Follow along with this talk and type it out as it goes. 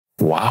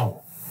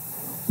Wow.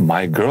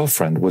 My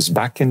girlfriend was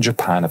back in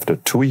Japan after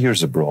 2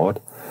 years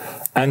abroad,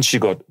 and she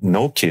got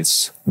no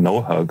kiss,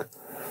 no hug,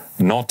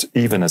 not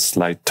even a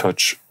slight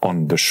touch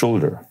on the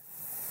shoulder.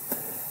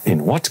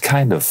 In what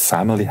kind of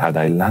family had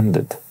I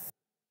landed?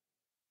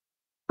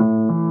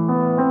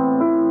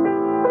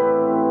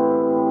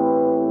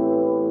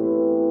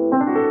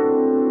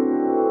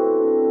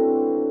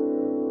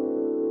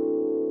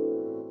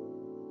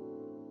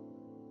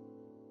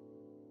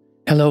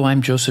 Hello,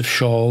 I'm Joseph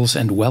Scholz,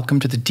 and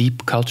welcome to the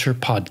Deep Culture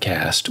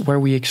Podcast, where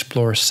we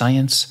explore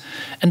science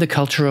and the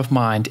culture of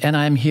mind. And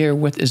I'm here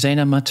with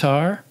Zaina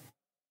Matar.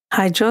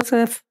 Hi,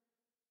 Joseph.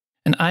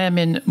 And I am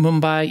in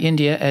Mumbai,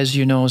 India, as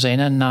you know,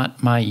 Zaina,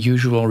 not my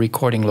usual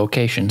recording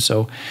location.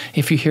 So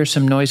if you hear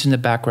some noise in the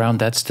background,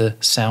 that's the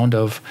sound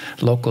of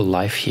local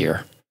life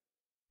here.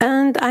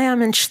 And I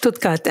am in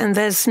Stuttgart, and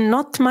there's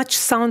not much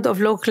sound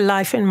of local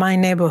life in my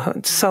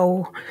neighborhood,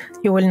 so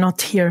you will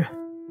not hear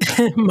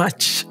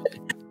much.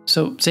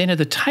 So, Zaina,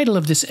 the title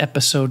of this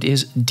episode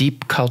is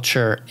Deep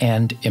Culture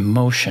and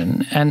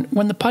Emotion. And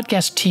when the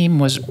podcast team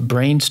was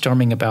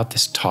brainstorming about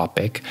this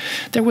topic,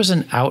 there was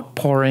an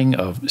outpouring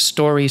of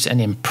stories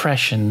and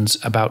impressions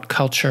about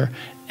culture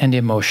and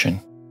emotion.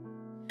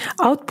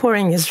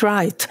 Outpouring is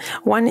right.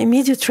 One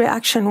immediate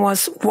reaction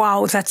was,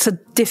 wow, that's a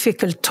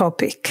difficult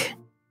topic.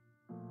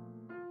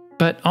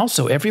 But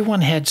also,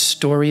 everyone had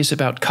stories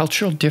about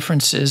cultural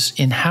differences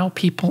in how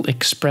people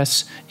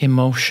express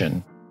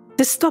emotion.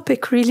 This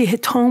topic really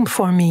hit home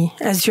for me.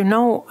 As you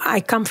know,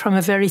 I come from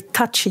a very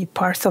touchy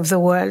part of the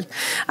world.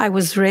 I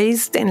was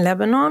raised in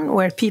Lebanon,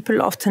 where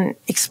people often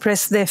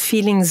express their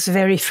feelings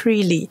very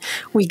freely.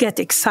 We get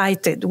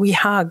excited, we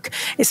hug,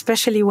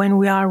 especially when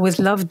we are with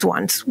loved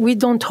ones. We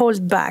don't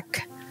hold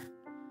back.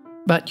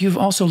 But you've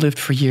also lived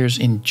for years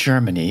in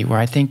Germany, where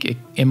I think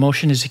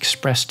emotion is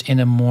expressed in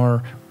a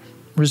more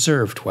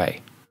reserved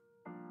way.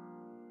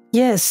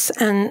 Yes,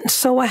 and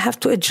so I have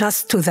to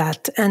adjust to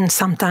that, and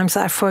sometimes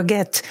I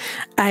forget.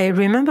 I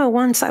remember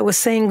once I was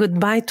saying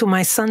goodbye to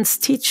my son's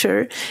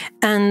teacher,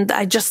 and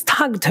I just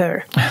hugged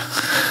her.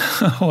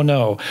 Oh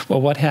no, well,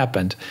 what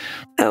happened?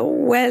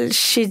 Well,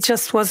 she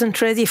just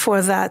wasn't ready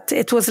for that.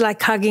 It was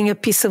like hugging a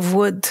piece of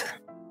wood.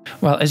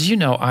 Well, as you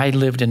know, I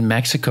lived in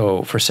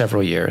Mexico for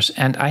several years,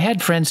 and I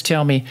had friends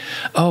tell me,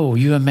 oh,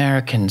 you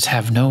Americans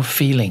have no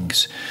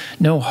feelings,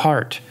 no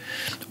heart.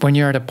 When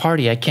you're at a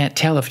party, I can't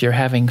tell if you're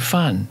having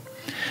fun.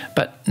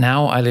 But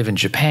now I live in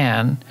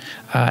Japan,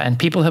 and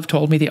people have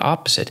told me the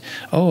opposite.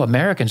 Oh,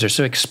 Americans are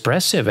so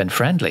expressive and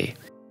friendly.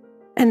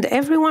 And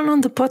everyone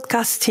on the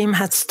podcast team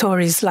had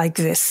stories like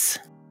this.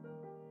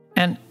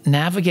 And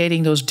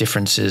navigating those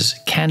differences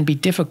can be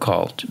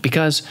difficult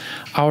because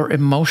our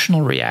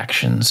emotional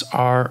reactions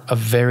are a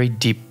very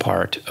deep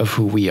part of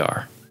who we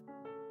are.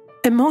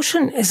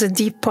 Emotion is a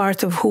deep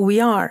part of who we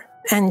are,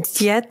 and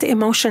yet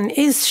emotion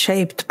is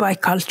shaped by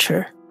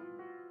culture.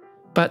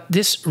 But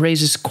this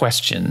raises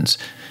questions.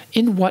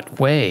 In what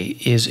way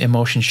is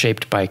emotion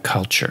shaped by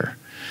culture?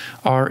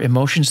 Are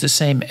emotions the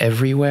same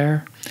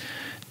everywhere?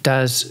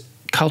 Does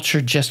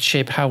culture just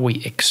shape how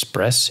we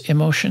express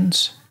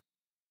emotions?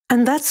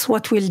 And that's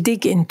what we'll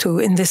dig into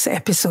in this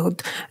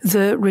episode,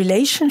 the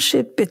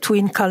relationship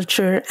between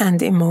culture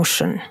and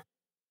emotion.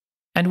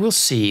 And we'll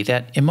see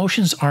that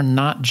emotions are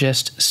not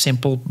just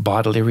simple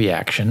bodily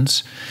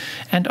reactions.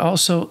 And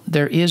also,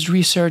 there is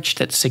research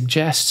that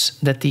suggests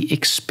that the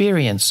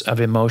experience of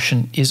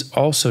emotion is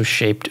also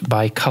shaped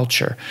by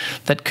culture,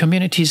 that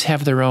communities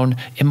have their own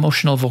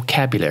emotional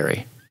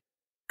vocabulary.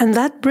 And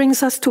that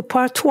brings us to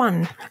part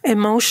 1,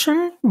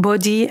 emotion,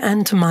 body,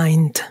 and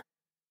mind.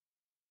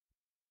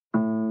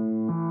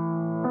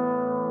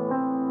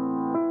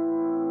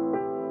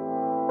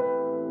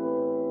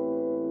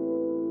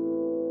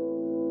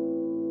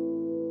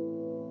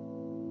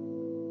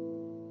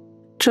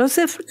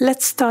 Joseph,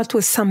 let's start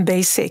with some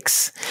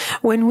basics.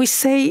 When we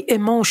say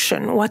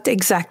emotion, what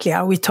exactly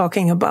are we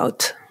talking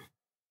about?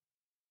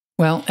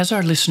 Well, as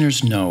our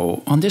listeners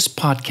know, on this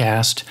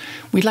podcast,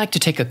 we like to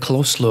take a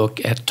close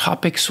look at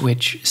topics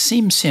which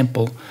seem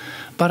simple,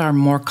 but are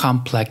more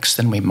complex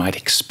than we might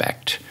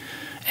expect.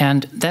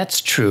 And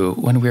that's true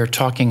when we're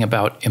talking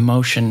about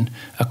emotion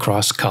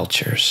across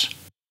cultures.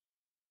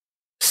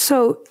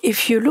 So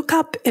if you look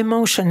up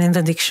emotion in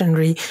the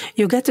dictionary,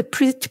 you get a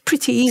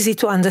pretty easy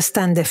to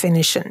understand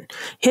definition.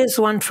 Here's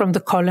one from the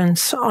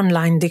Collins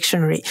Online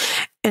Dictionary.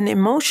 An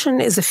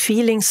emotion is a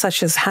feeling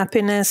such as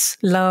happiness,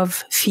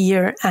 love,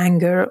 fear,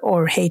 anger,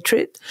 or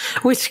hatred,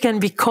 which can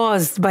be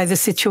caused by the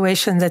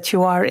situation that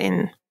you are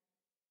in.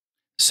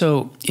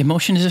 So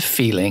emotion is a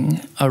feeling,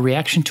 a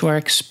reaction to our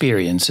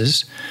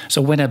experiences.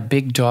 So when a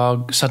big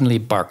dog suddenly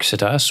barks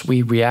at us,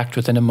 we react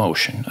with an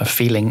emotion, a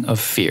feeling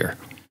of fear.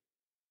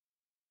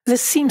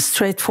 This seems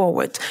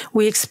straightforward.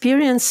 We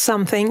experience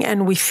something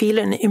and we feel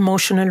an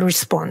emotional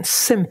response.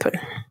 Simple.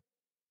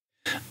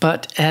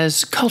 But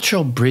as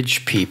cultural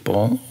bridge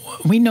people,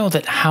 we know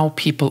that how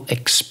people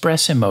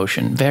express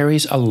emotion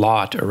varies a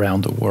lot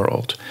around the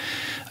world.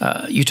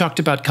 You talked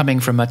about coming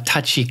from a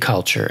touchy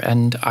culture,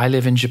 and I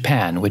live in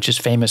Japan, which is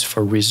famous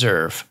for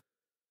reserve.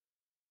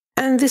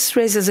 And this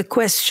raises a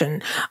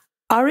question.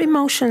 Are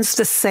emotions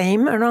the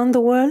same around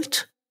the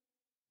world?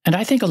 And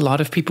I think a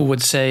lot of people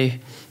would say,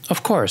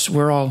 of course,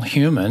 we're all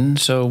human,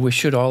 so we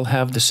should all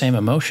have the same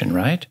emotion,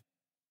 right?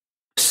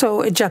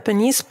 So a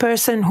Japanese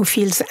person who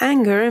feels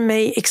anger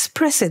may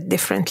express it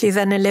differently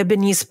than a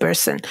Lebanese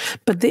person,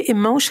 but the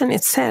emotion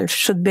itself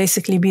should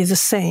basically be the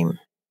same.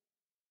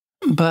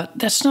 But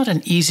that's not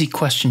an easy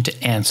question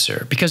to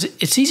answer, because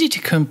it's easy to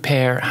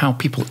compare how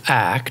people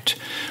act,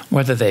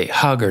 whether they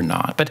hug or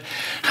not. But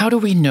how do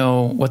we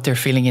know what they're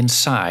feeling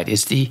inside?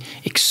 Is the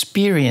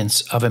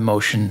experience of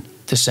emotion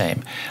the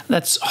same?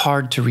 That's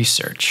hard to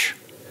research.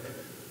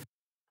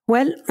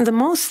 Well, the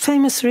most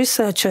famous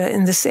researcher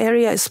in this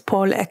area is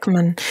Paul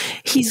Ekman.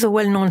 He's a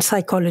well-known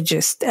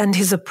psychologist, and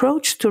his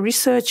approach to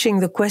researching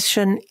the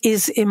question,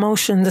 is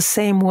emotion the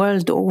same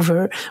world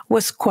over,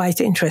 was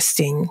quite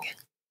interesting.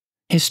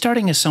 His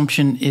starting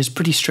assumption is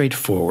pretty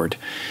straightforward.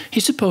 He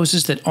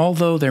supposes that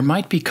although there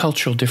might be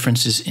cultural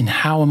differences in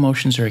how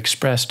emotions are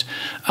expressed,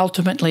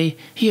 ultimately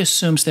he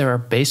assumes there are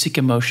basic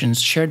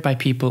emotions shared by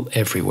people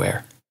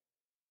everywhere.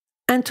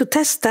 And to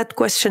test that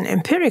question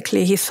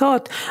empirically, he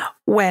thought,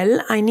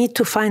 well, I need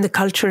to find a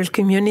cultural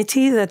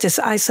community that is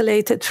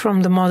isolated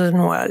from the modern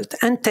world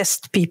and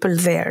test people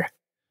there.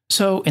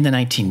 So in the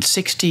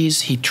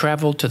 1960s, he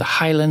traveled to the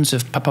highlands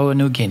of Papua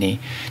New Guinea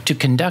to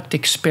conduct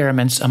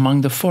experiments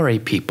among the Fore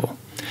people.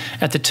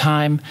 At the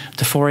time,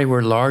 the Fore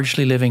were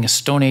largely living a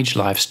Stone Age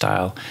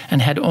lifestyle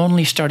and had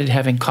only started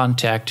having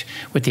contact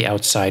with the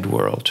outside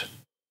world.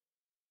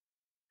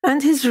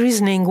 And his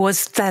reasoning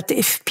was that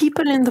if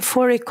people in the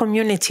Fore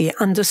community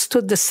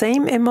understood the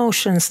same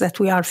emotions that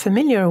we are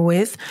familiar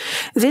with,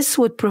 this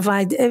would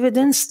provide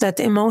evidence that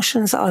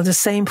emotions are the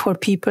same for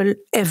people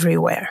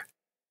everywhere.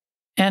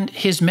 And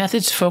his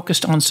methods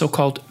focused on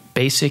so-called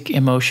basic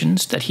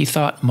emotions that he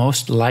thought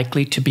most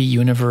likely to be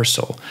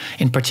universal.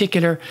 In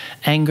particular,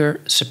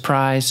 anger,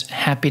 surprise,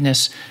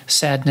 happiness,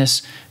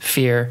 sadness,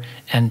 fear,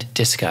 and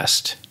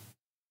disgust.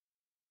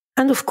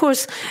 And of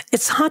course,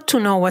 it's hard to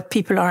know what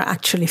people are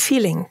actually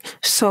feeling.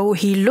 So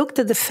he looked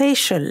at the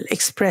facial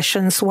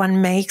expressions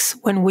one makes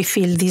when we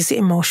feel these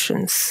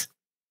emotions.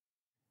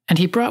 And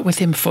he brought with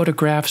him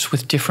photographs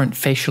with different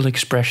facial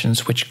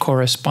expressions which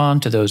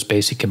correspond to those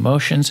basic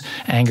emotions,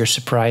 anger,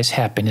 surprise,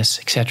 happiness,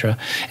 etc.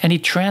 And he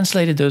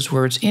translated those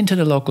words into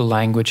the local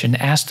language and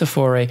asked the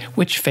Fore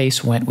which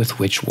face went with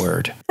which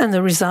word. And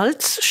the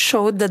results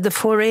showed that the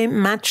Fore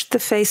matched the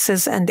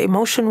faces and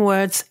emotion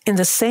words in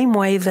the same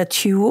way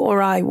that you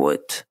or I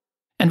would.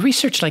 And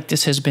research like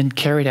this has been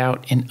carried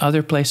out in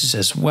other places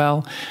as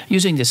well,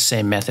 using this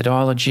same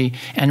methodology,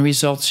 and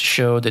results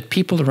show that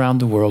people around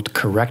the world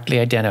correctly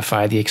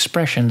identify the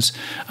expressions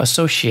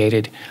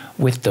associated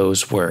with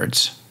those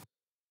words.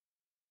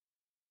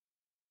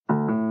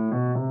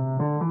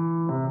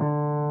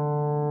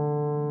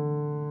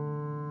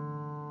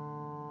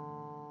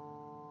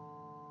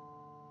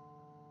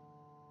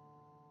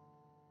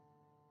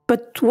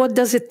 But what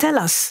does it tell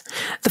us?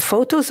 The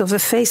photos of the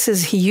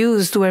faces he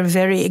used were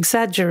very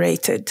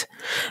exaggerated.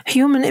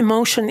 Human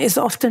emotion is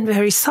often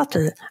very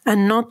subtle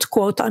and not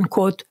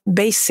quote-unquote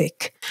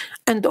basic.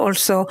 And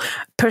also,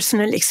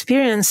 personal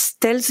experience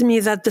tells me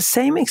that the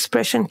same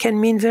expression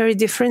can mean very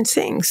different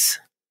things.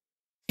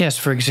 Yes,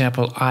 for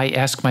example, I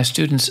ask my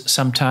students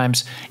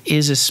sometimes,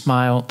 is a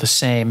smile the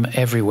same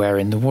everywhere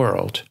in the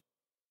world?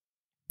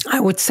 I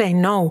would say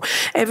no.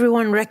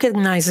 Everyone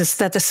recognizes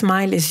that a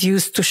smile is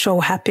used to show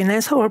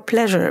happiness or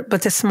pleasure,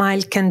 but a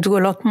smile can do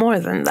a lot more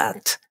than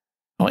that.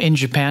 Well, in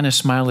Japan, a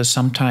smile is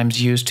sometimes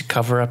used to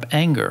cover up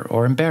anger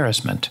or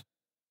embarrassment.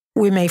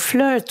 We may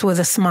flirt with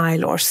a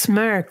smile or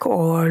smirk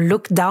or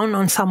look down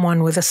on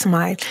someone with a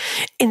smile.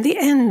 In the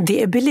end,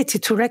 the ability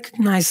to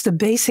recognize the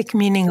basic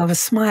meaning of a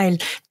smile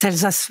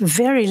tells us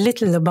very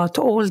little about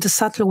all the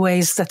subtle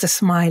ways that a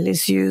smile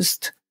is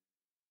used.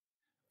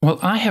 Well,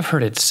 I have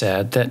heard it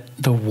said that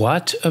the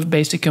what of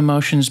basic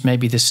emotions may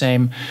be the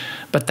same,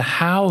 but the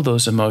how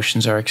those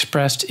emotions are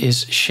expressed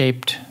is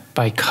shaped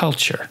by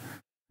culture.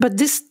 But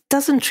this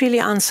doesn't really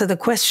answer the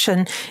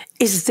question,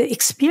 is the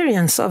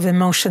experience of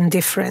emotion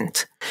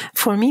different?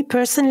 For me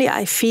personally,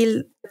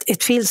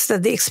 it feels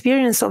that the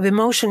experience of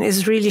emotion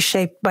is really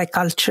shaped by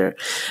culture.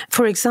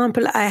 For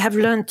example, I have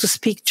learned to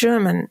speak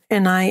German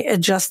and I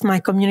adjust my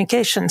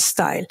communication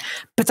style,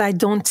 but I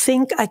don't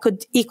think I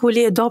could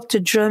equally adopt a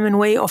German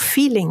way of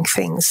feeling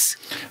things.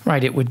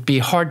 Right, it would be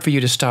hard for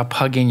you to stop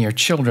hugging your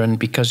children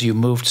because you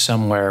moved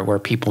somewhere where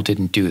people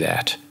didn't do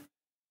that.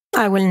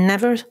 I will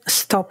never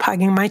stop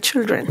hugging my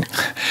children.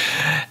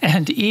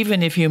 And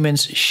even if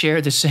humans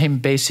share the same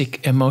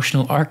basic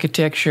emotional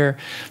architecture,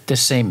 the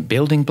same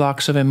building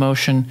blocks of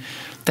emotion,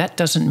 that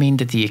doesn't mean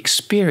that the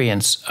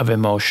experience of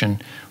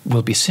emotion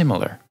will be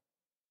similar.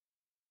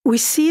 We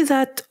see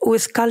that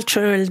with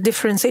cultural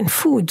difference in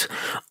food.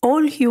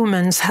 All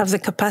humans have the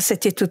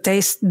capacity to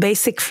taste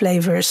basic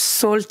flavors,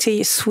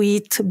 salty,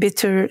 sweet,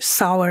 bitter,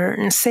 sour,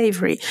 and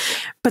savory.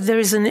 But there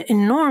is an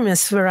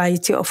enormous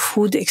variety of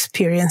food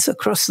experience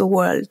across the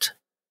world.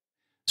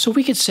 So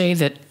we could say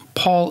that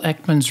Paul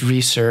Ekman's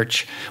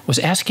research was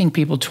asking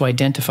people to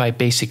identify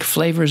basic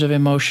flavors of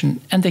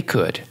emotion, and they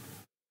could.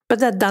 But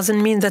that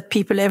doesn't mean that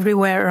people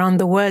everywhere around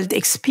the world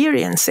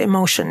experience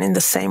emotion in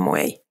the same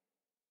way.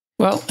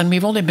 Well, and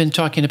we've only been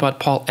talking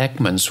about Paul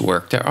Ekman's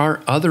work. There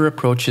are other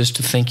approaches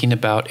to thinking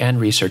about and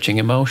researching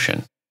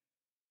emotion.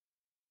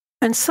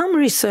 And some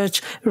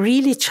research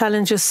really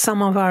challenges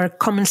some of our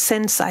common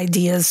sense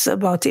ideas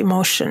about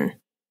emotion.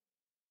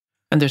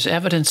 And there's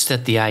evidence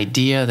that the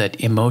idea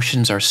that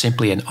emotions are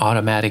simply an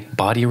automatic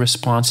body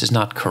response is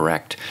not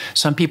correct.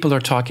 Some people are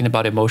talking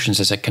about emotions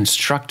as a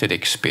constructed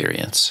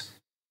experience.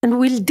 And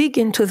we'll dig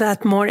into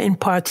that more in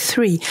part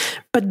 3.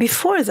 But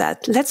before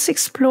that, let's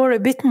explore a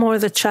bit more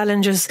the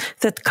challenges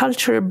that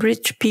cultural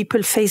bridge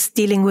people face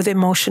dealing with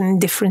emotion in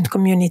different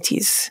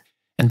communities.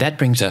 And that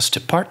brings us to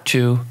part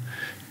 2,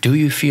 Do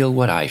You Feel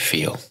What I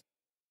Feel?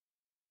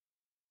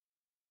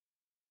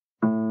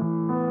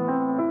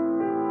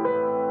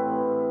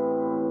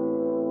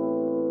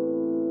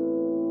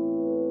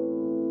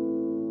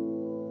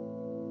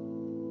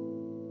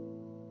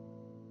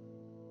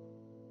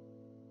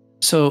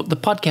 So the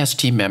podcast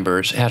team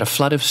members had a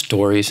flood of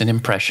stories and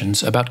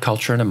impressions about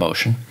culture and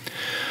emotion.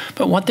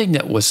 But one thing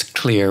that was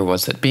clear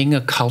was that being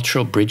a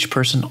cultural bridge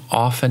person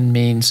often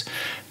means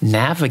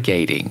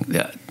navigating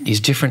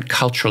these different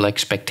cultural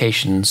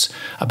expectations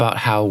about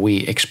how we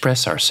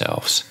express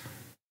ourselves.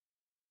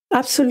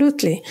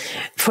 Absolutely.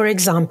 For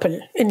example,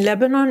 in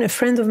Lebanon, a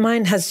friend of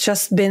mine has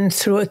just been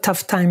through a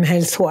tough time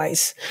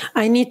health-wise.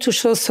 I need to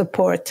show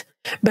support.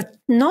 But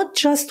not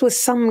just with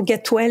some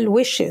get-well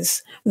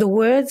wishes. The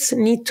words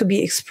need to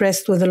be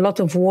expressed with a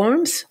lot of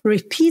warmth,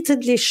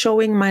 repeatedly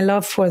showing my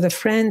love for the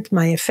friend,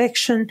 my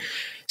affection.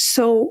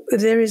 So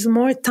there is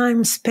more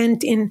time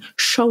spent in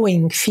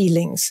showing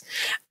feelings.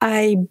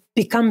 I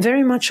become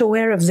very much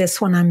aware of this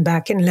when I'm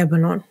back in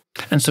Lebanon.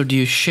 And so do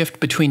you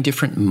shift between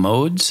different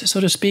modes, so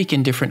to speak,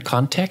 in different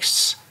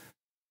contexts?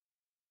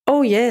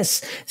 Oh,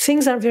 yes.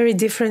 Things are very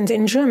different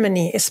in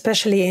Germany,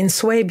 especially in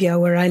Swabia,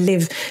 where I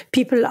live.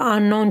 People are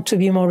known to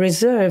be more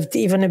reserved,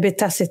 even a bit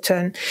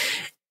taciturn,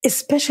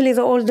 especially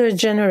the older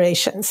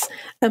generations.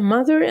 A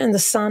mother and a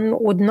son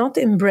would not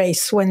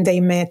embrace when they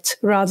met,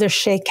 rather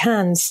shake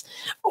hands.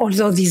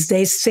 Although these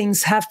days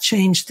things have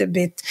changed a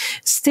bit.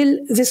 Still,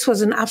 this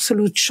was an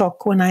absolute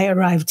shock when I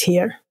arrived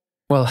here.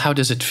 Well, how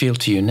does it feel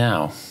to you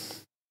now?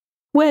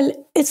 Well,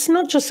 it's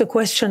not just a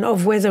question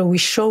of whether we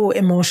show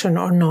emotion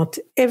or not.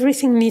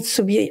 Everything needs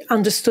to be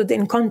understood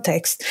in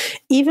context.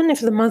 Even if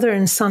the mother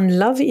and son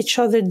love each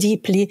other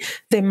deeply,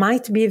 they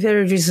might be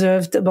very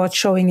reserved about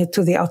showing it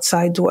to the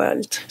outside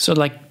world. So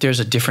like there's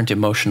a different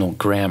emotional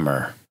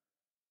grammar.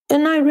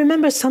 And I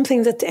remember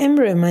something that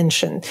Emre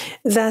mentioned,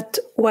 that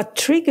what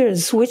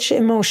triggers which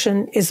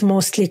emotion is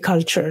mostly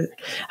cultural.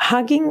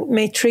 Hugging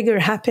may trigger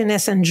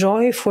happiness and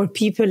joy for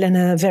people in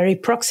a very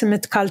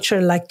proximate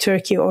culture like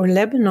Turkey or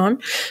Lebanon,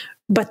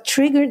 but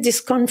trigger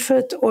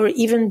discomfort or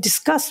even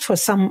disgust for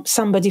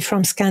somebody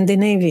from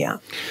Scandinavia.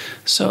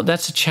 So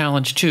that's a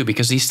challenge too,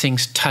 because these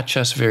things touch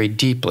us very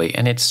deeply,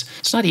 and it's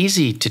not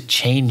easy to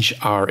change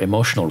our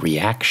emotional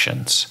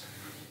reactions.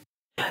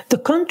 The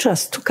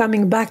contrast to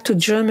coming back to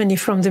Germany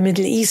from the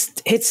Middle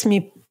East hits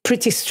me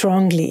pretty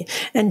strongly.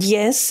 And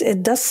yes,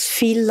 it does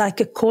feel like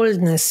a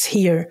coldness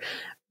here,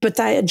 but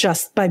I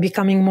adjust by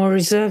becoming more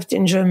reserved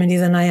in Germany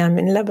than I am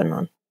in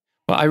Lebanon.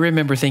 Well, I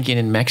remember thinking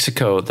in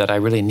Mexico that I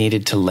really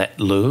needed to let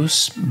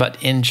loose, but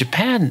in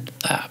Japan,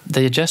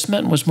 the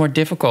adjustment was more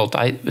difficult.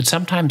 I would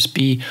sometimes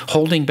be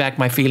holding back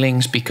my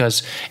feelings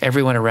because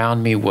everyone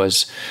around me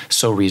was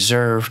so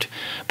reserved,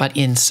 but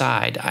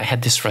inside I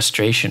had this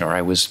frustration, or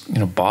I was,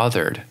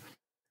 bothered.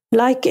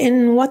 Like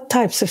in what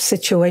types of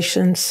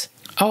situations?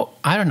 Oh,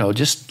 I don't know,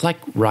 just like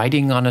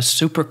riding on a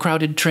super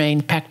crowded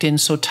train packed in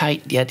so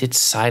tight, yet it's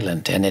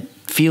silent and it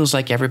feels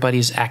like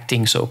everybody's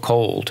acting so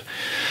cold.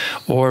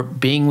 Or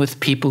being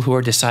with people who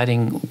are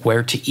deciding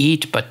where to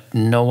eat, but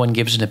no one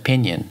gives an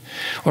opinion.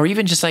 Or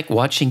even just like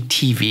watching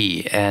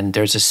TV and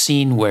there's a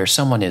scene where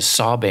someone is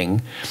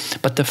sobbing,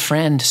 but the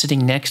friend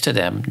sitting next to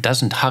them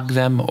doesn't hug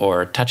them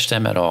or touch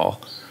them at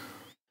all.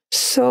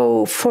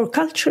 So for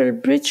cultural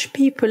bridge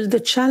people, the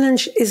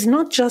challenge is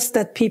not just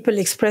that people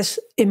express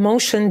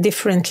emotion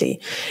differently.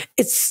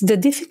 It's the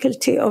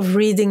difficulty of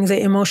reading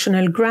the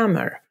emotional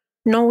grammar,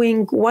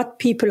 knowing what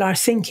people are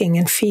thinking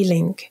and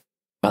feeling.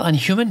 Well, and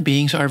human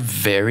beings are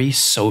very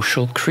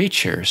social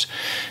creatures.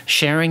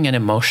 Sharing an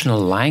emotional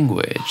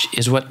language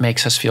is what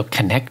makes us feel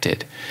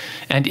connected.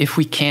 And if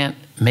we can't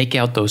make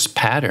out those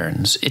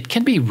patterns, it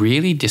can be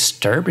really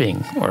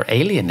disturbing or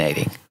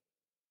alienating.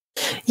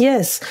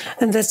 Yes,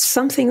 and that's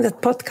something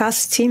that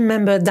podcast team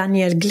member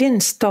Daniel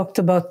Glintz talked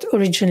about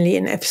originally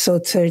in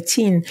episode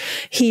 13.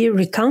 He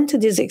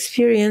recounted his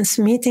experience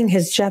meeting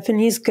his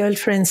Japanese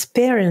girlfriend's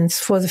parents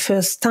for the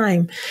first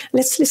time.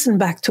 Let's listen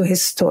back to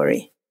his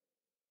story.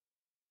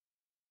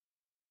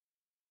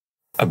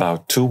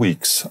 About 2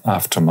 weeks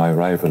after my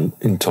arrival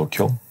in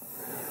Tokyo,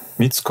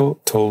 Mitsuko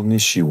told me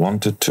she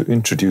wanted to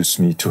introduce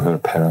me to her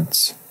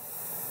parents.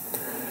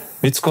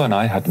 Mitsuko and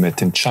I had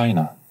met in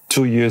China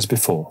 2 years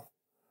before.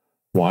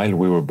 while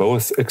we were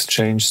both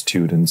exchange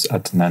students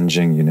at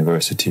Nanjing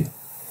University.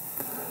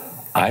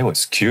 I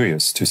was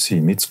curious to see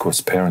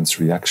Mitsuko's parents'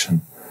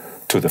 reaction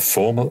to the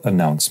formal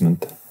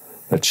announcement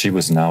that she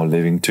was now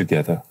living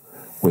together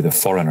with a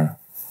foreigner.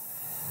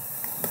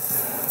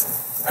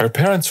 Her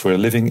parents were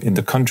living in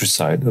the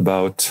countryside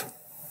about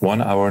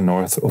 1 hour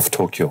north of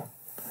Tokyo,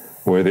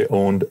 where they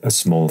owned a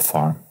small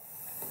farm.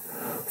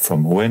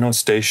 From Ueno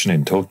Station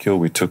in Tokyo,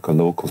 we took a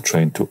local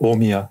train to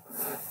Omiya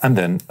and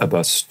then a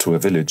bus to a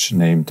village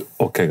named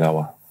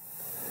Okegawa.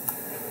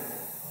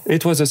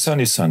 It was a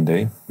sunny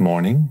Sunday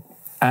morning,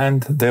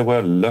 and there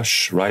were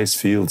lush rice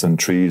fields and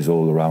trees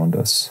all around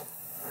us.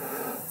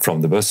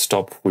 From the bus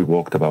stop, we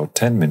walked about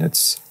 10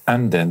 minutes,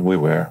 and then we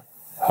were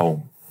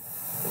home.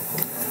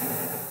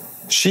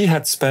 She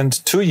had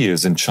spent 2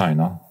 years in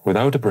China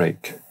without a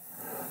break,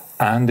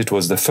 and it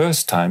was the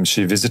first time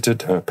she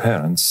visited her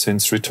parents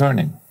since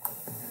returning.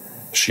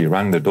 She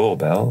rang the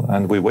doorbell,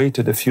 and we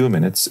waited a few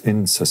minutes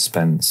in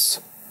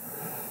suspense.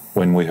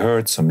 When we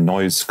heard some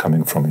noise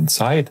coming from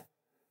inside,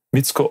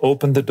 Mitsuko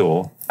opened the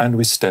door, and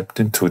we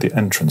stepped into the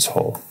entrance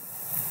hall.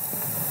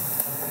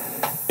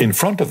 In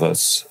front of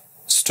us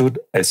stood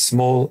a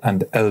small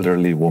and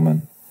elderly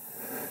woman.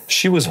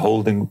 She was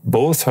holding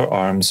both her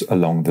arms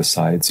along the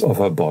sides of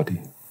her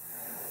body.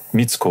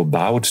 Mitsuko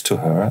bowed to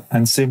her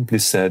and simply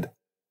said,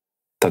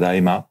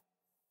 "Tadaima,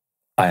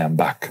 I am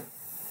back."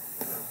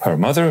 Her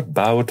mother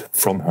bowed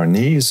from her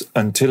knees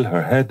until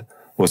her head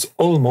was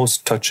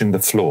almost touching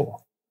the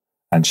floor,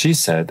 and she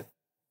said,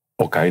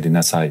 "Okaeri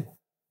nasai,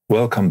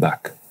 welcome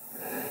back."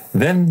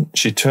 Then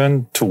she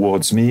turned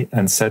towards me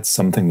and said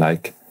something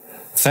like,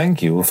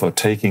 "Thank you for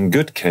taking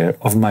good care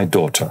of my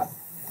daughter."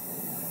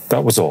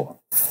 That was all.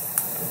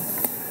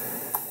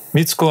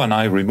 Mitsuko and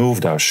I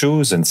removed our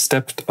shoes and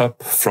stepped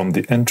up from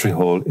the entry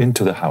hall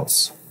into the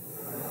house.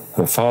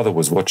 Her father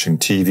was watching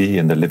TV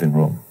in the living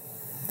room.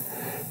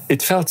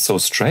 It felt so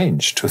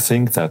strange to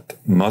think that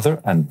mother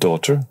and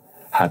daughter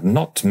had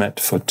not met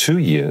for 2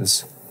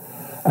 years,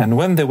 and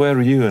when they were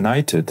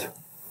reunited,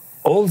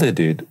 all they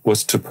did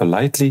was to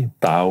politely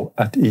bow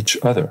at each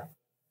other.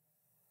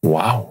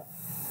 Wow!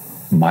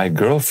 My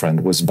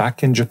girlfriend was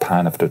back in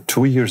Japan after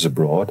 2 years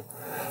abroad,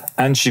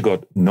 and she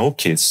got no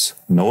kiss,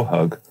 no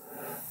hug,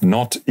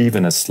 not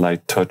even a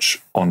slight touch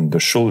on the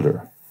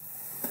shoulder.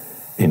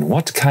 In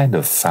what kind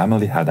of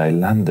family had I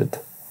landed?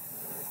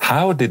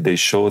 How did they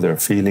show their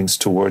feelings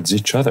towards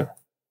each other?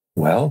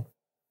 Well,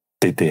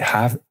 did they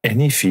have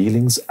any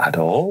feelings at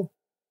all?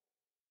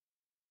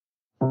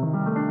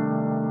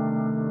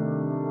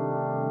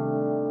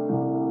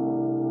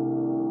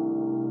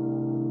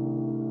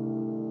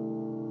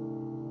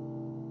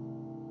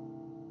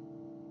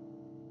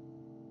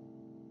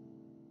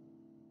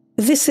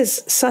 This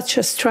is such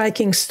a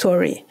striking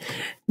story.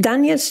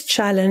 Daniel's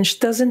challenge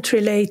doesn't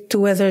relate to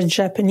whether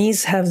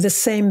Japanese have the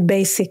same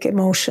basic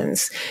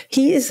emotions.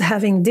 He is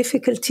having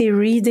difficulty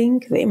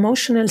reading the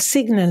emotional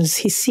signals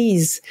he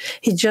sees.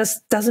 He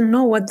just doesn't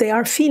know what they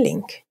are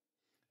feeling.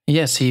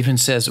 Yes, he even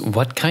says,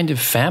 "What kind of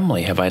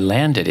family have I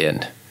landed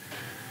in?"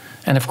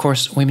 And of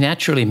course, we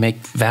naturally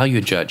make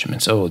value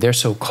judgments. Oh,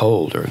 they're so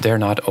cold, or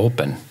they're not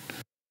open.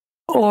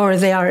 Or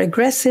they are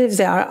aggressive,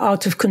 they are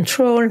out of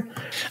control.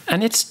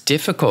 And it's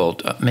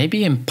difficult,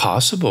 maybe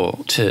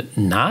impossible, to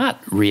not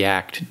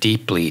react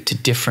deeply to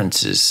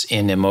differences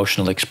in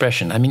emotional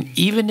expression. I mean,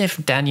 even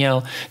if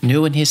Daniel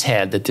knew in his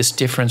head that this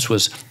difference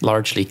was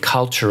largely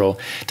cultural,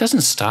 it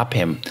doesn't stop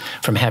him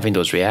from having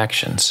those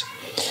reactions.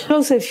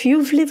 Joseph,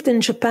 you've lived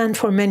in Japan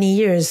for many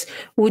years.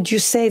 Would you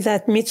say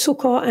that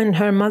Mitsuko and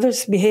her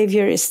mother's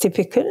behavior is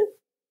typical?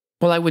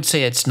 Well, I would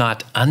say it's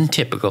not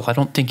untypical. I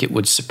don't think it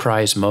would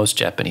surprise most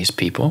Japanese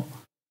people.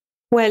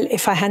 Well,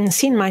 if I hadn't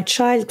seen my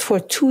child for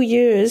 2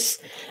 years,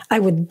 I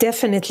would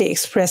definitely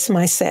express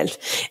myself.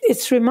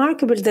 It's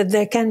remarkable that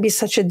there can be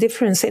such a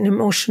difference in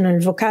emotional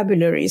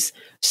vocabularies.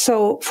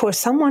 So for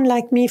someone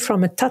like me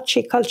from a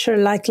touchy culture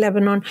like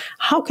Lebanon,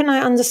 how can I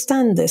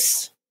understand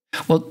this?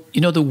 Well,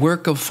 you know, the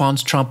work of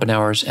Fons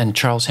Trompenauers and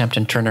Charles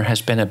Hampton Turner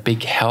has been a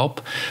big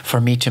help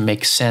for me to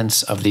make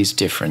sense of these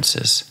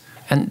differences.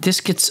 And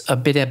this gets a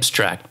bit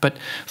abstract, but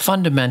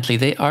fundamentally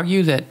they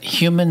argue that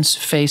humans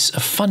face a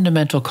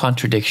fundamental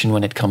contradiction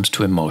when it comes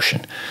to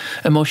emotion.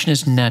 Emotion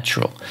is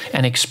natural,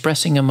 and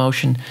expressing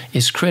emotion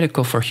is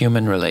critical for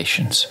human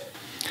relations.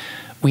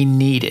 We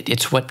need it.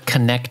 It's what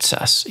connects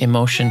us.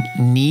 Emotion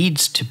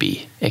needs to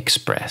be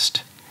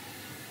expressed.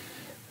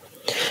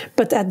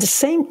 But at the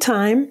same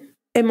time,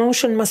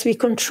 emotion must be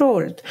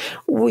controlled.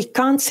 We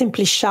can't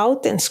simply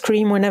shout and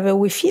scream whenever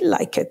we feel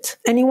like it.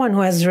 Anyone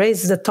who has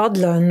raised a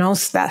toddler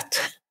knows that.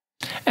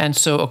 And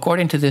so,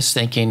 according to this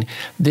thinking,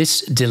 this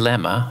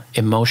dilemma,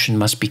 emotion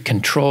must be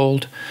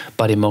controlled,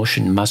 but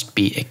emotion must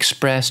be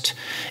expressed,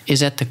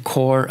 is at the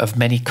core of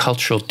many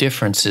cultural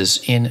differences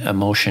in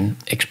emotion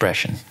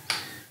expression.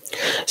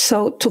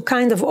 So to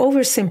kind of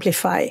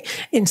oversimplify,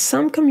 in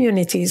some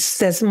communities,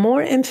 there's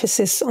more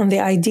emphasis on the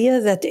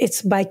idea that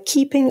it's by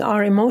keeping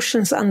our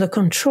emotions under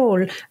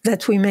control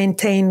that we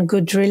maintain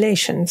good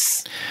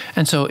relations.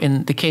 And so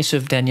in the case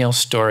of Danielle's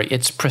story,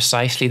 it's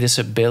precisely this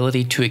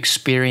ability to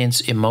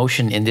experience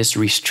emotion in this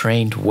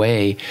restrained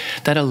way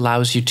that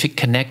allows you to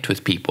connect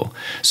with people.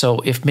 So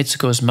if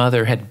Mitsuko's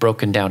mother had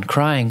broken down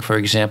crying, for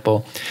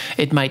example,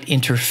 it might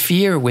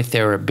interfere with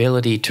their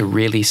ability to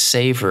really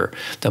savor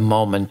the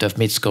moment of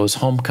Mitsuko's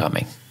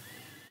homecoming.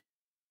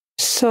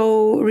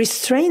 So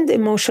restrained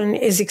emotion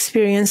is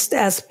experienced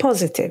as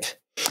positive.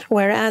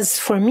 Whereas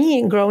for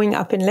me, growing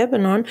up in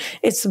Lebanon,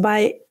 it's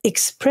by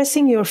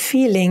expressing your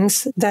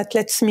feelings that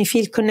lets me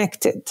feel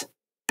connected.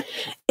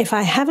 If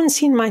I haven't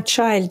seen my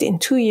child in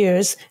 2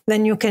 years,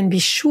 then you can be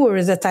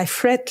sure that I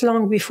fret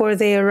long before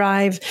they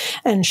arrive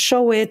and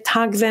show it,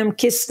 hug them,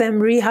 kiss them,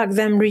 re-hug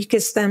them,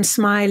 re-kiss them,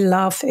 smile,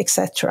 laugh,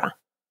 etc.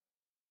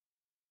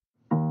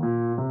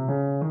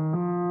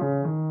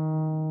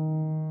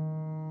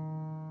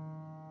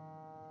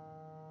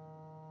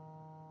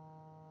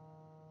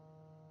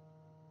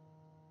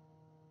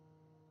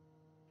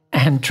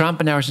 And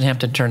Trompenauers and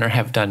Hampton Turner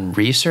have done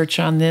research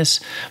on this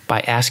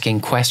by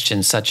asking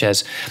questions such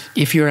as,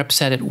 if you're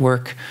upset at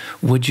work,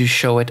 would you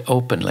show it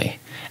openly?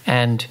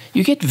 And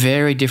you get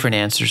very different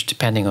answers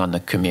depending on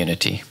the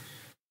community.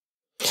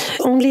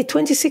 Only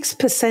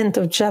 26%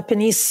 of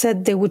Japanese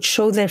said they would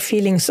show their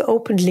feelings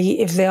openly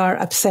if they are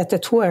upset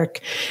at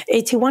work.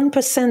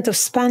 81% of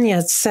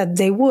Spaniards said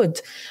they would.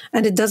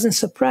 And it doesn't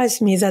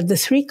surprise me that the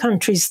 3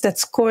 countries that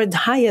scored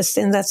highest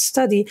in that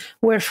study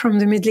were from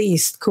the Middle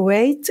East: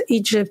 Kuwait,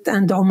 Egypt,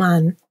 and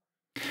Oman.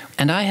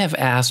 And I have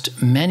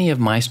asked many of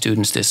my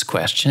students this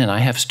question, and I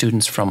have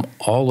students from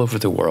all over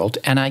the world,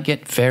 and I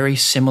get very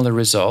similar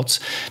results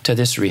to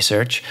this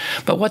research.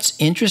 But what's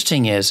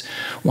interesting is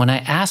when I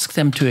ask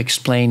them to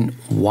explain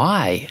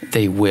why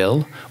they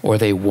will or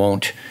they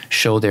won't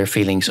show their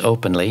feelings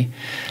openly,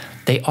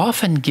 they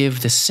often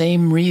give the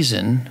same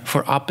reason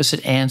for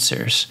opposite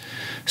answers.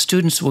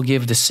 Students will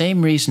give the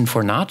same reason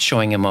for not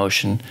showing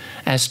emotion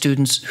as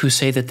students who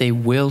say that they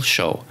will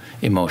show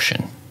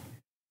emotion.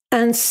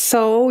 And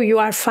so you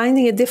are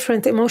finding a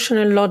different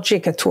emotional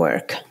logic at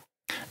work.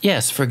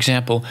 Yes, for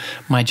example,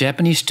 my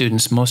Japanese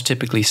students most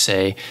typically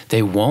say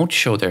they won't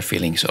show their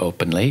feelings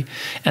openly,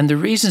 and the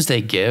reasons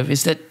they give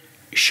is that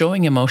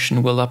showing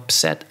emotion will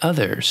upset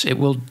others. It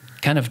will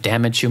kind of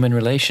damage human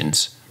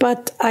relations.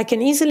 But I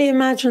can easily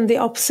imagine the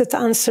opposite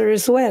answer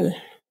as well.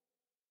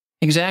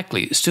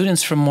 Exactly.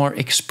 Students from more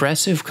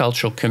expressive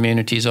cultural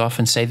communities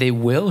often say they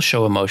will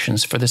show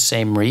emotions for the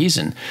same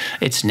reason.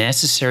 It's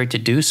necessary to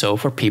do so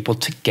for people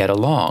to get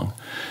along.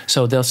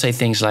 So they'll say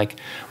things like,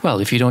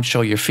 well, if you don't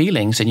show your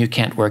feelings, then you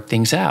can't work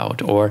things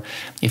out. Or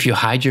if you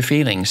hide your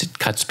feelings, it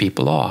cuts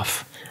people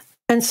off.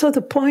 And so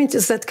the point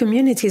is that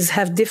communities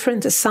have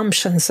different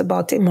assumptions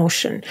about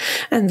emotion,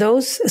 and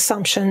those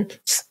assumptions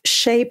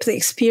shape the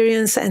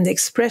experience and the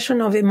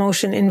expression of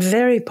emotion in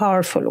very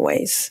powerful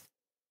ways.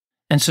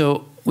 And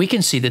so we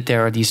can see that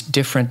there are these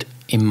different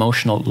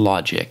emotional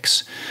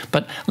logics.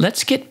 But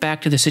let's get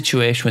back to the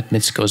situation with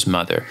Mitsuko's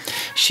mother.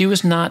 She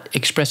was not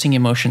expressing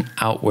emotion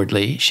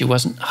outwardly. She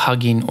wasn't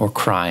hugging or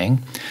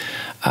crying.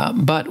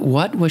 But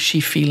what was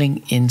she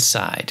feeling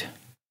inside?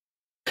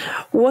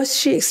 Was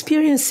she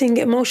experiencing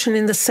emotion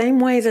in the same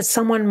way that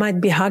someone might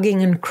be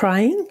hugging and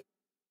crying?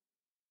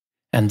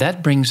 And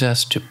that brings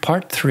us to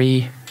part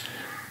 3,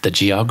 the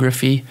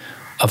geography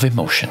of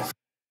emotion.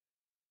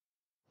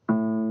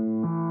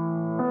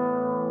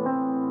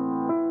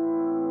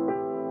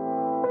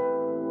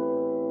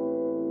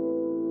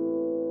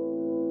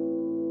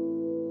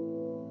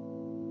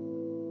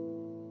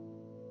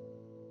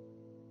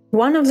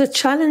 One of the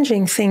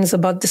challenging things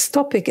about this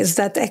topic is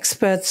that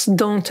experts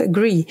don't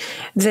agree.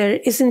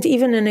 There isn't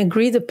even an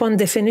agreed upon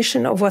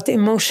definition of what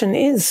emotion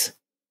is.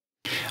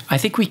 I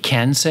think we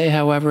can say,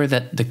 however,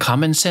 that the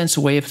common sense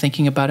way of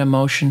thinking about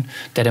emotion,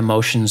 that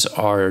emotions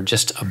are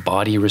just a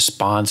body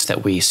response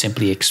that we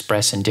simply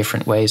express in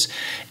different ways,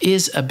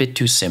 is a bit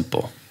too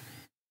simple.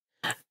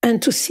 And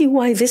to see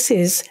why this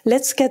is,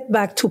 let's get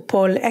back to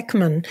Paul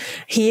Ekman.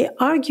 He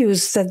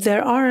argues that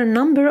there are a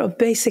number of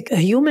basic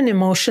human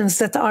emotions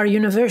that are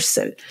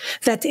universal,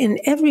 that in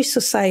every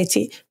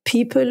society,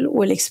 people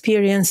will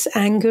experience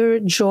anger,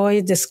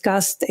 joy,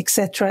 disgust,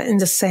 etc. in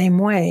the same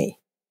way.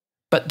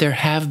 But there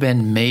have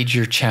been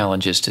major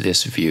challenges to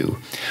this view.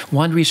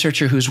 One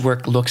researcher whose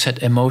work looks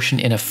at emotion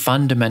in a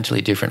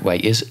fundamentally different way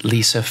is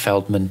Lisa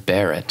Feldman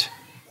Barrett.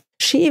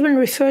 She even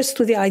refers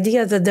to the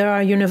idea that there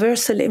are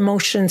universal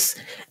emotions,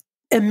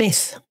 a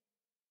myth.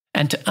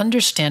 And to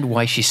understand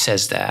why she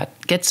says that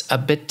gets a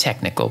bit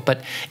technical,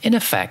 but in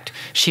effect,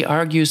 she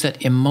argues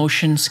that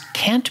emotions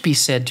can't be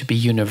said to be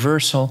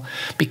universal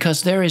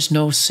because there is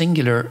no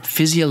singular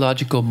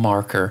physiological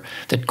marker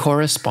that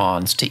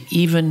corresponds to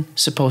even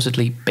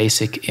supposedly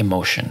basic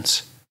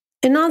emotions.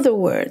 In other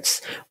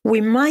words,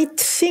 we might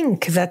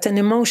think that an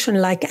emotion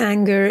like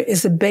anger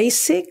is a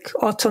basic,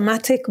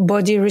 automatic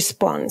body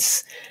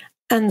response.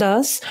 And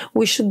thus,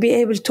 we should be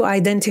able to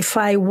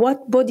identify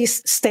what body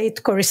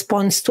state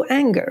corresponds to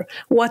anger.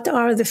 What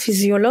are the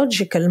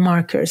physiological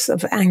markers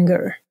of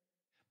anger?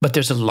 But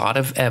there's a lot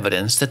of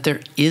evidence that there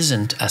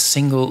isn't a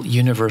single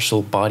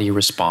universal body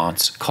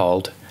response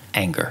called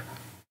anger.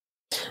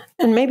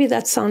 And maybe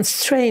that sounds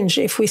strange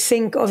if we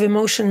think of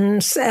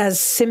emotions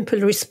as simple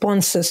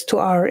responses to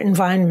our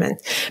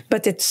environment.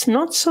 But it's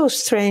not so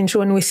strange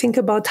when we think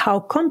about how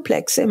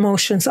complex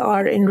emotions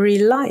are in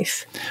real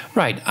life.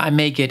 Right. I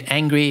may get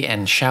angry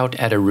and shout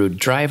at a rude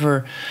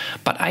driver,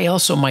 but I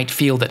also might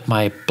feel that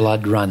my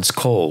blood runs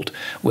cold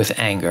with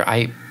anger.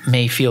 I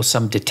may feel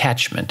some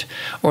detachment,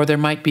 or there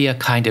might be a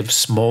kind of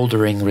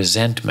smoldering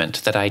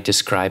resentment that I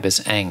describe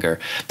as anger.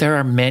 There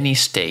are many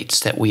states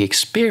that we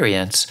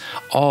experience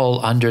all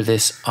under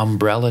this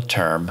umbrella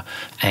term,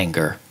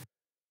 anger.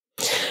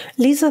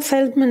 Lisa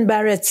Feldman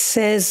Barrett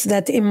says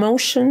that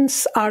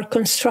emotions are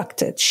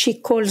constructed. She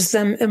calls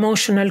them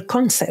emotional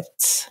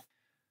concepts.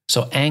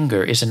 So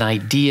anger is an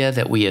idea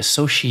that we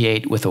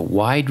associate with a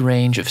wide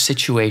range of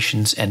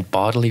situations and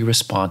bodily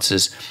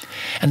responses,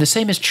 and the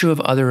same is true of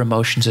other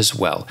emotions as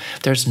well.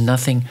 There's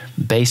nothing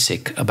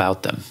basic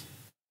about them.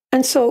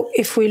 And so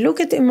if we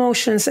look at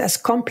emotions as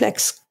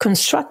complex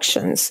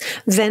constructions,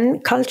 then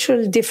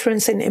cultural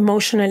difference in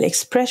emotional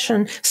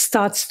expression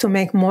starts to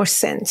make more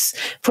sense.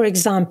 For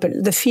example,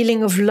 the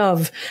feeling of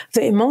love,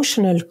 the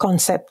emotional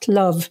concept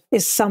love,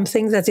 is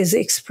something that is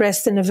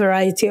expressed in a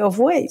variety of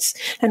ways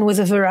and with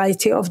a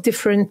variety of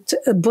different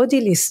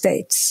bodily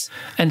states.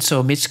 And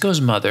so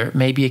Mitsuko's mother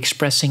may be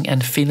expressing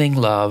and feeling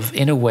love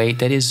in a way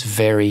that is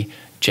very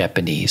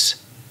Japanese.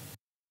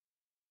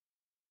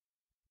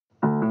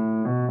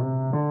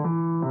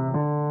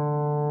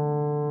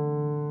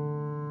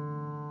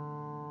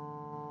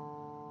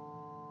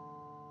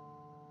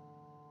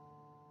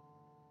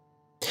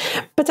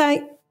 But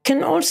I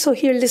can also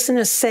hear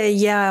listeners say,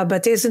 yeah,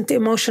 but isn't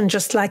emotion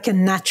just like a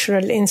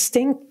natural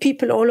instinct?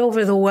 People all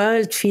over the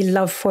world feel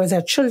love for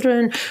their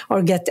children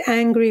or get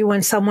angry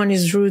when someone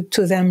is rude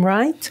to them,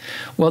 right?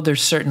 Well, there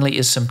certainly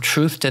is some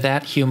truth to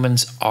that.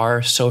 Humans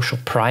are social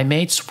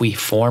primates. We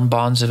form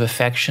bonds of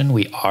affection.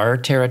 We are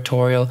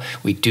territorial.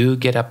 We do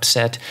get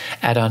upset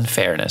at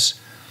unfairness.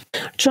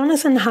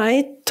 Jonathan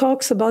Haidt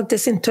talks about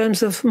this in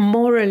terms of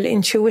moral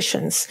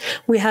intuitions.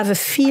 We have a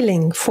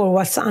feeling for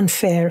what's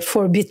unfair,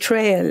 for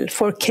betrayal,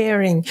 for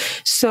caring.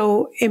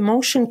 So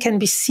emotion can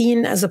be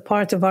seen as a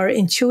part of our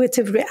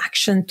intuitive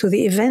reaction to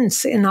the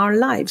events in our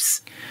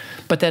lives.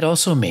 But that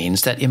also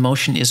means that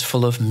emotion is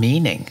full of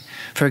meaning.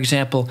 For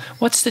example,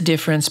 what's the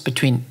difference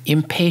between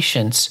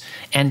impatience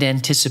and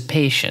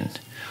anticipation,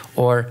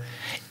 or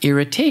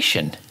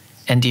irritation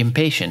and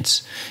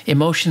impatience?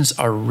 Emotions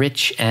are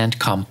rich and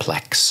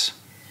complex.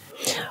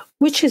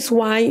 Which is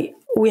why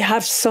we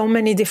have so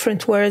many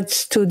different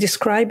words to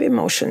describe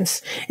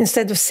emotions.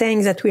 Instead of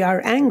saying that we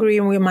are angry,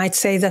 we might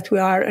say that we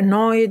are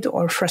annoyed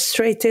or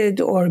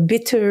frustrated or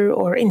bitter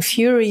or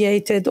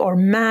infuriated or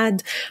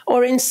mad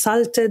or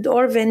insulted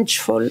or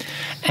vengeful.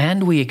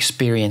 And we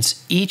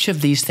experience each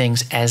of these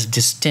things as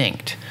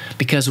distinct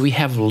because we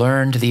have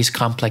learned these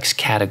complex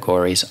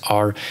categories,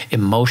 our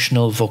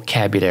emotional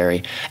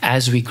vocabulary,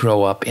 as we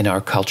grow up in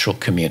our cultural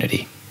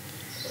community.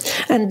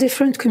 And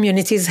different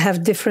communities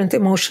have different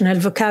emotional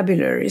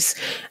vocabularies.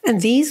 And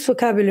these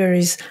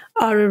vocabularies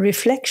are a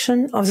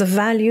reflection of the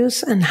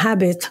values and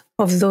habit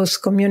of those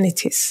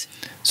communities.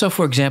 So,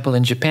 for example,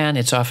 in Japan,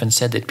 it's often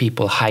said that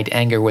people hide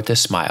anger with a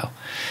smile.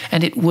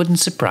 And it wouldn't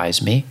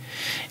surprise me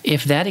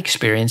if that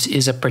experience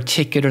is a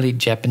particularly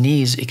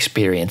Japanese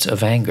experience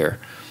of anger.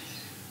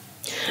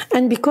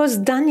 And because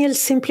Daniel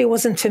simply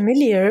wasn't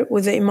familiar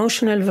with the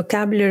emotional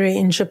vocabulary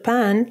in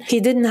Japan, he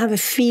didn't have a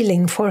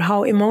feeling for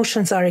how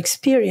emotions are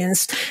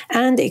experienced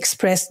and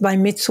expressed by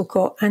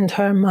Mitsuko and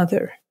her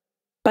mother.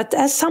 But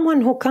as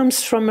someone who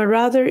comes from a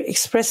rather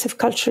expressive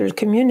cultural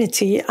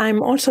community,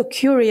 I'm also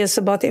curious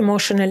about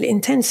emotional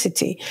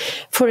intensity.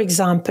 For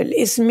example,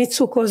 is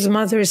Mitsuko's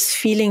mother's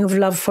feeling of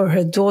love for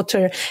her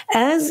daughter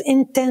as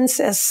intense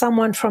as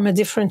someone from a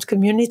different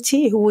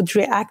community who would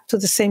react to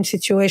the same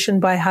situation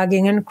by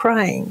hugging and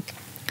crying?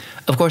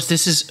 Of course,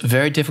 this is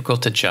very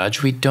difficult to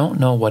judge. We don't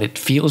know what it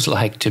feels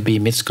like to be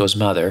Mitsuko's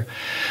mother,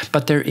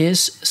 but there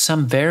is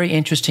some very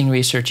interesting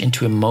research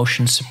into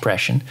emotion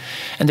suppression,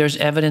 and there's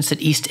evidence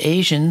that East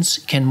Asians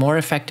can more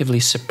effectively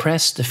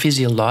suppress the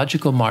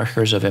physiological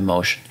markers of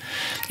emotion.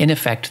 In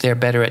effect, they're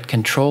better at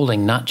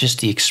controlling not just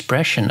the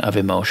expression of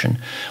emotion,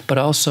 but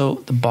also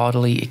the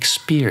bodily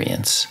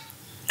experience.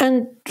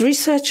 And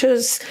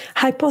researchers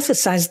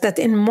hypothesize that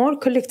in more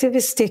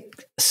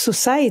collectivistic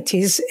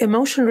societies,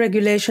 emotion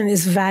regulation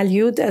is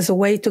valued as a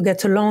way to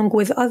get along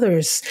with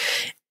others.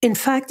 In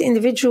fact,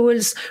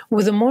 individuals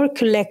with a more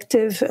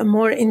collective, a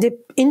more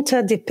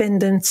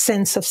interdependent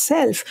sense of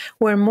self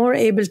were more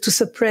able to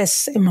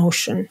suppress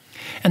emotion.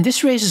 And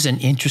this raises an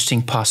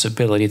interesting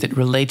possibility that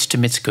relates to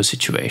Mitsuko's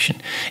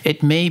situation.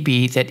 It may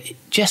be that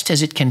just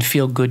as it can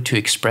feel good to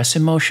express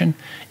emotion,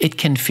 it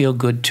can feel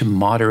good to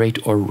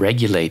moderate or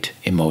regulate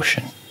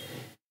emotion.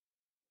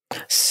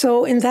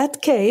 So in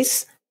that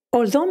case,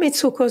 Although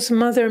Mitsuko's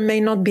mother may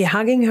not be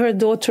hugging her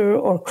daughter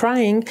or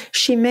crying,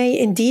 she may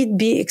indeed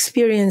be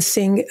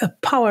experiencing a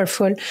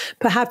powerful,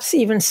 perhaps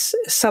even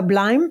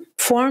sublime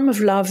form of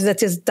love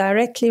that is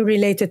directly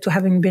related to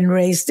having been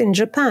raised in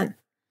Japan.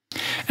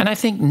 And I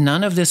think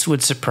none of this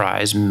would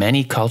surprise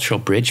many cultural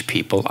bridge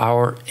people.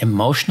 Our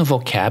emotional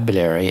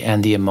vocabulary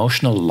and the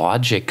emotional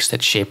logics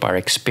that shape our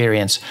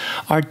experience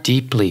are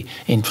deeply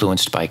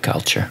influenced by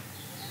culture.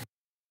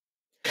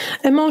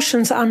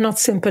 Emotions are not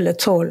simple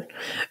at all.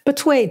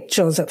 But wait,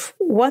 Joseph,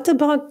 what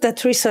about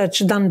that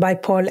research done by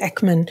Paul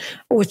Ekman,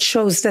 which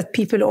shows that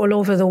people all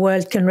over the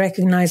world can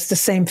recognize the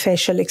same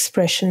facial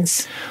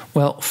expressions?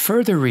 Well,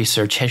 further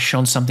research has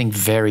shown something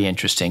very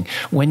interesting.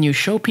 When you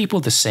show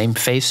people the same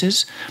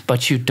faces,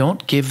 but you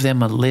don't give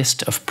them a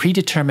list of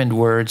predetermined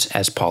words,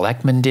 as Paul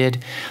Ekman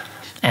did,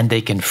 and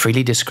they can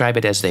freely describe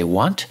it as they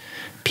want,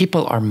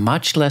 people are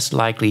much less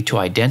likely to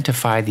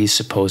identify these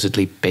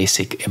supposedly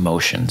basic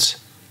emotions.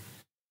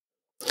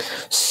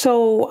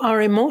 So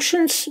our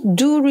emotions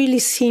do really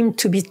seem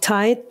to be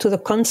tied to the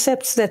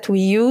concepts that we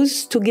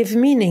use to give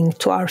meaning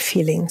to our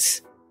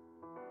feelings.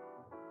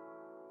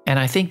 And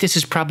I think this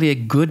is probably a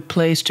good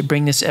place to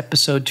bring this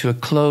episode to a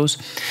close.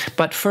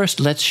 But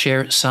first, let's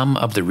share some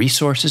of the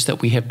resources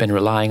that we have been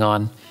relying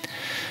on.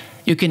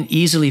 You can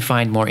easily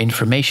find more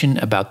information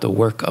about the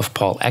work of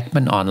Paul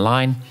Ekman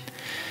online.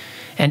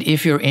 And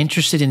if you're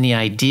interested in the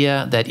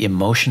idea that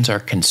emotions are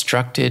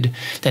constructed,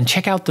 then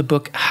check out the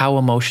book How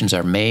Emotions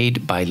Are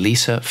Made by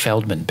Lisa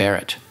Feldman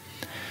Barrett.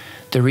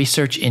 The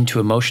research into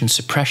emotion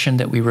suppression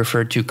that we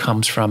referred to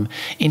comes from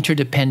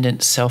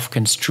Interdependent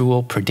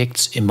Self-Construal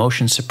Predicts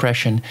Emotion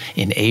Suppression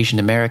in Asian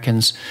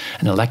Americans,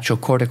 an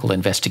electrocortical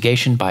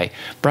investigation by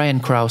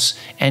Brian Krause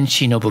and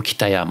Shinobu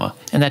Kitayama,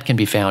 and that can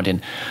be found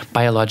in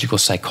Biological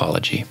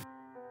Psychology.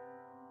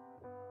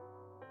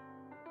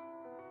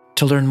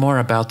 To learn more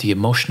about the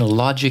emotional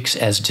logics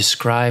as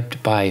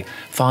described by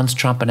Fons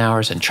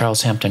Trompenauers and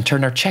Charles Hampton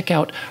Turner, check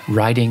out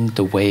Riding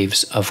the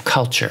Waves of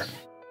Culture.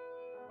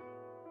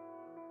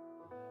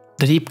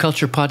 The Deep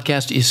Culture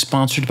Podcast is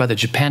sponsored by the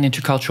Japan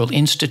Intercultural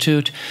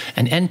Institute,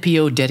 an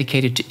NPO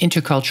dedicated to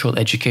intercultural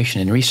education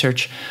and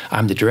research.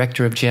 I'm the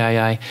director of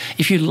JII.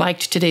 If you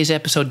liked today's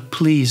episode,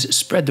 please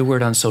spread the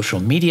word on social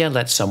media.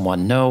 Let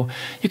someone know.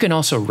 You can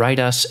also write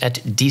us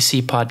at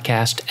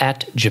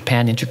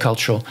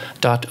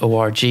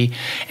dcpodcast@japanintercultural.org.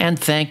 And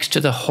thanks to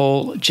the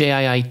whole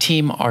JII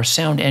team, our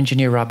sound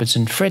engineer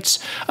Robinson Fritz.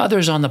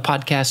 Others on the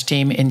podcast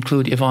team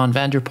include Yvonne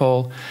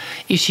Vanderpoel,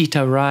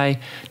 Ishita Rai,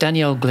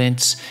 Danielle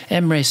Glintz,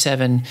 Emre Seven,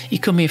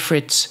 Ikumi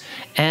Fritz,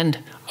 and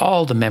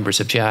all the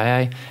members of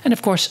JII. And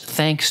of course,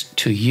 thanks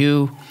to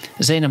you,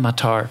 Zaina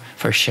Matar,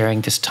 for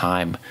sharing this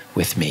time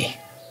with me.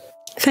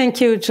 Thank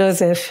you,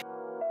 Joseph.